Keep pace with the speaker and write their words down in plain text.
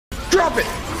Drop it!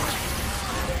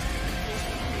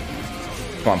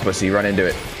 Come on, pussy, run into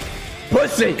it.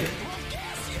 Pussy!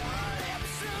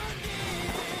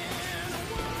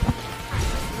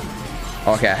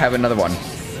 Okay, I have another one.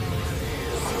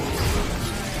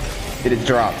 It is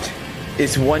dropped.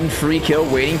 Is one free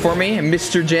kill waiting for me,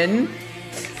 Mr. Jin?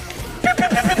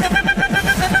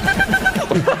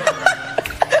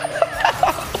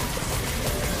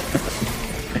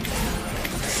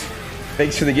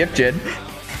 Thanks for the gift, Jin.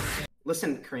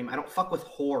 Listen, Kareem, I don't fuck with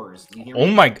whores. You hear Oh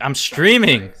me? my, I'm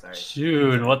streaming. Sorry.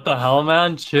 Dude, what the hell,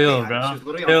 man? Chill, Hey, bro. She was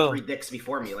literally Chill. on 3 dicks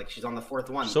before me, like she's on the 4th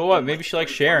one. So what? Maybe she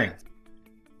likes sharing.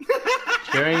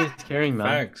 Sharing is caring, man.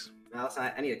 Thanks. Now,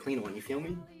 listen, I need a clean one, you feel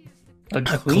me? A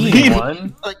clean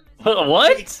one?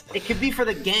 What? It could be for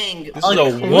the gang. This is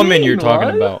a woman you're talking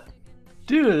what? about.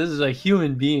 Dude, this is a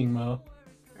human being, Mo.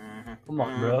 Come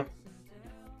on, bro.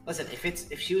 Listen,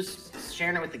 if she was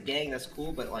sharing it with the gang, that's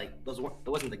cool. But like, it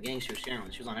wasn't the gang she was sharing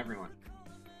with. She was on everyone.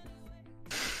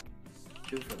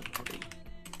 She was for the party.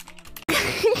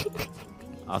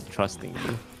 I was trusting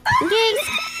you.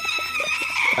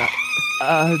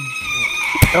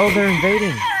 Oh, they're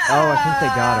invading. Oh, I think they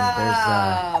got him. There's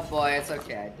Ah, boy, it's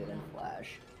okay. I didn't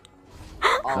flash.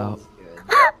 All is good.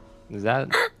 Does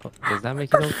that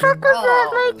make it okay?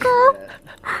 Oh,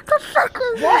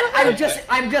 what?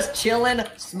 I'm just chilling,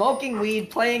 smoking weed,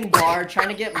 playing bar, trying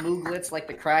to get Mooglets like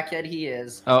the crackhead he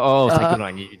is. Oh, second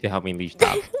one. You need to help me leash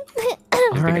top.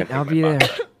 Alright, I'll be there.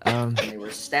 And they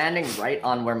were standing right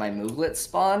on where my Mooglets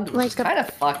spawned, which is kind of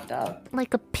fucked up.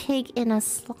 Like a pig in a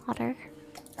slaughter.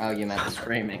 Oh, you meant the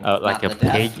screaming. Like a not the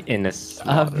death. pig in a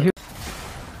slaughter.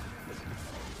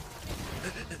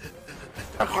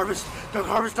 Dark harvest! Dark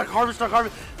harvest! Dark harvest! Dark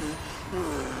harvest!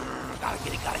 Gotta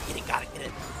get it! Gotta get it! Gotta get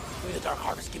it! Give me the dark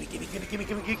harvest! Gimme! Gimme! Gimme! Gimme!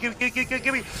 Gimme! Gimme! Gimme! Gimme!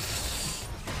 Gimme!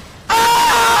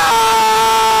 Oh!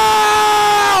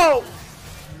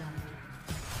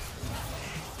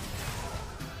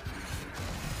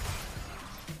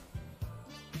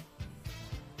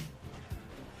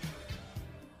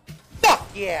 Fuck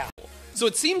yeah! So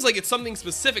it seems like it's something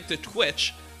specific to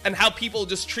Twitch and how people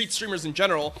just treat streamers in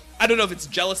general. I don't know if it's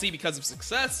jealousy because of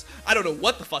success. I don't know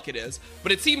what the fuck it is,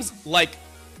 but it seems like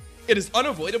it is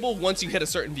unavoidable once you hit a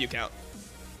certain view count.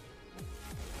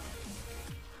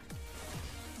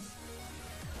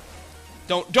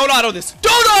 Don't auto this.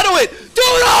 Don't auto it.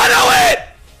 Don't auto it.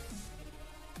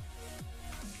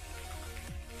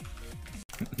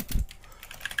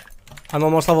 I'm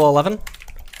almost level 11.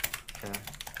 Yeah.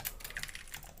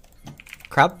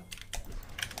 Crab?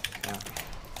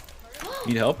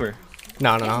 Need help or?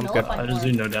 No, I'm good. I just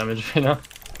do no damage right now.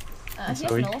 He has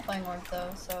nullifying orb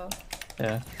though, so.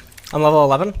 Yeah. I'm level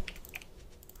 11.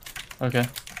 Okay.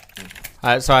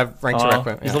 So I've ranked Oh,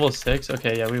 direct. he's level 6?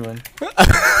 Okay, yeah, we win.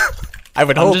 I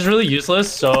would I'm hope. just really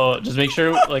useless, so just make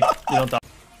sure, like, you don't die.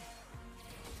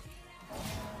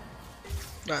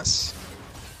 Nice.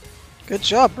 Good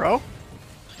job, bro.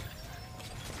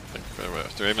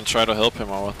 Do we even try to help him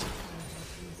or what?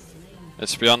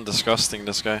 It's beyond disgusting,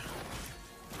 this guy.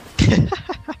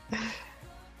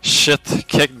 Shit,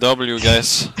 kick W,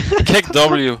 guys. Kick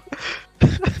W.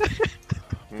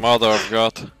 Mother of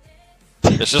God.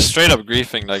 It's just straight up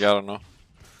griefing, like, I don't know.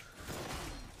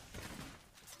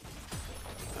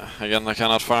 Again, I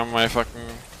cannot farm my fucking...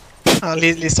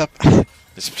 Least up.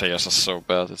 These players are so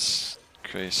bad, it's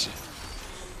crazy.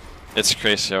 It's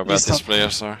crazy how bad these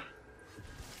players are.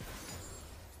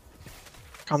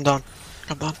 Calm down.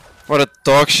 Calm down. What a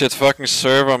dog shit fucking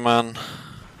server, man.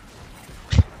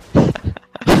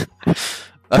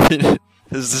 I mean,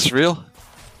 is this real?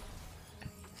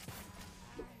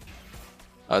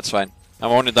 Oh, it's fine.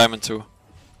 I'm only Diamond 2.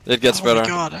 It gets better. Oh my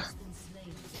god.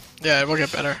 Yeah, it will get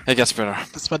better. It gets better.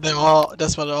 That's what they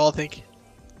all think.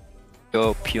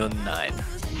 Go Pion 9.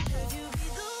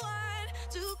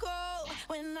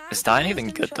 Is Diana even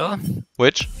good though?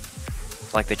 Which?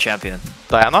 Like the champion.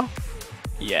 Diana?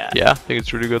 Yeah. Yeah, I think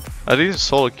it's really good. I think it's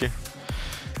solo key.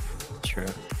 True.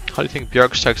 How do you think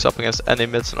Björk stacks up against any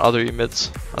mids and other E mids?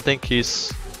 I think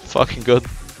he's fucking good.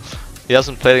 He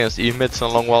hasn't played against E mids in a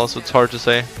long while, so it's hard to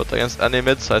say. But against any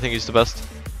mids, I think he's the best.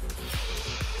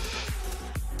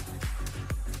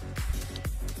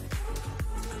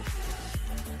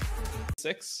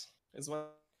 Six is one.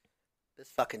 This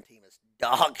fucking team is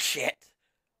dog shit.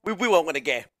 We won't win a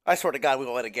game. I swear to God, we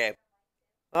won't win a game.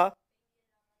 Huh?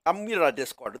 I'm muted on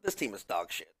Discord, but this team is dog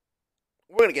shit.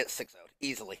 We're gonna get 6-0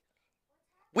 easily.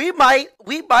 We might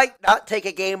not take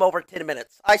a game over 10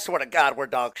 minutes. I swear to God, we're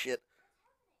dog shit.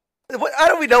 I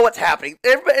don't even know what's happening.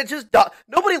 It's just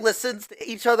nobody listens to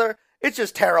each other. It's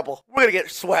just terrible. We're gonna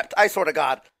get swept. I swear to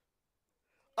God.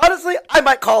 Honestly, I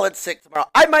might call in sick tomorrow.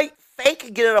 I might fake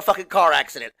and get in a fucking car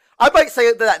accident. I might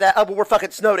say that we're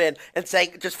fucking snowed in and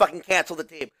saying just fucking cancel the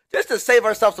team. Just to save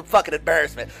ourselves some fucking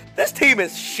embarrassment. This team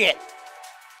is shit.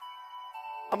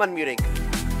 I'm unmuting.